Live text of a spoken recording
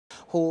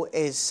who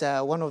is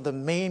one of the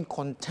main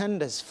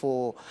contenders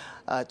for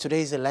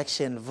today's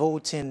election,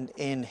 voting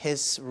in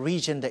his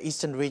region, the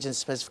eastern region,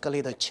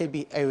 specifically the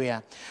Chebi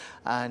area.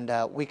 And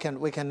we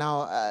can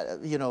now,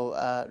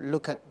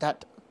 look at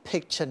that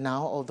picture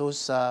now, of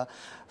those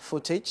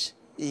footage.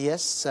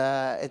 Yes,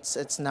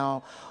 it's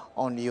now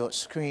on your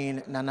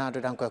screen. Nana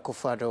Addo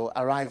Akufo-Addo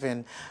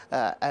arriving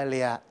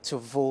earlier to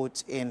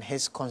vote in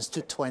his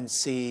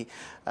constituency.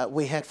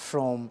 We heard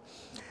from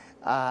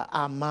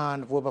our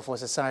man,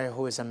 Wilberforce Asare,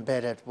 who is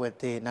embedded with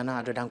the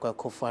Nana Addo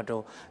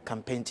Akufo-Addo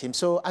campaign team.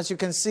 So as you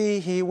can see,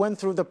 he went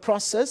through the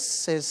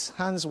process. His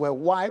hands were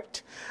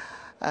wiped.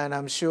 And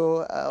I'm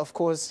sure, of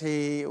course,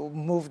 he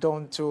moved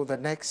on to the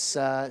next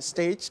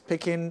stage,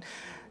 picking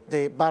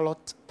the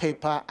ballot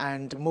paper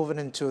and moving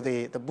into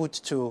the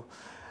booth to,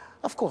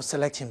 of course,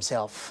 select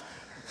himself.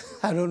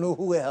 I don't know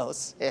who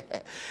else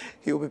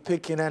he'll be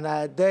picking.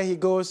 And there he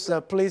goes,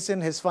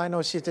 placing his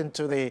final sheet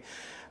into the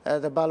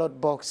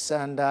ballot box.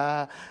 And,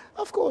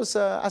 of course,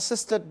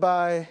 assisted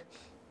by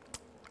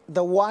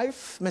the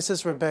wife,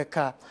 Mrs.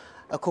 Rebecca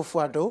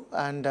Akufo-Addo.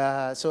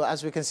 And so,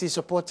 as we can see,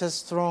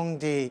 supporters throng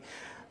the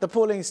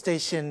polling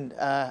station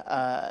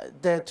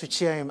there to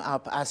cheer him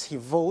up as he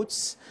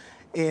votes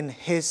in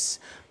his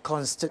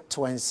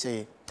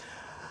constituency.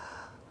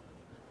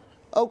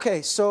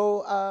 Okay,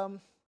 so